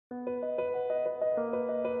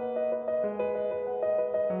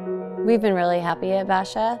We've been really happy at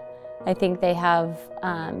Basha. I think they have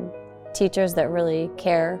teachers that really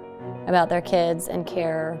care about their kids and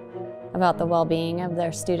care about the well-being of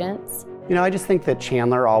their students. You know, I just think that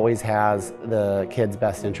Chandler always has the kids'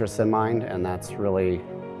 best interests in mind, and that's really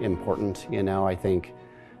important. You know, I think,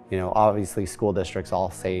 you know, obviously school districts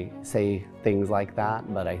all say things like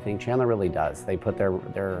that, but I think Chandler really does. They put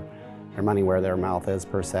their money where their mouth is,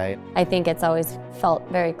 per se. I think it's always felt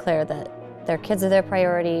very clear that their kids are their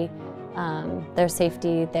priority, their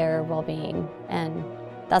safety, their well-being, and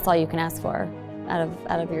that's all you can ask for out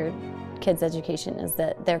of your kids' education, is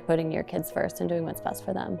that they're putting your kids first and doing what's best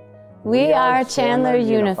for them. We are Chandler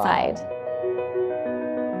Unified.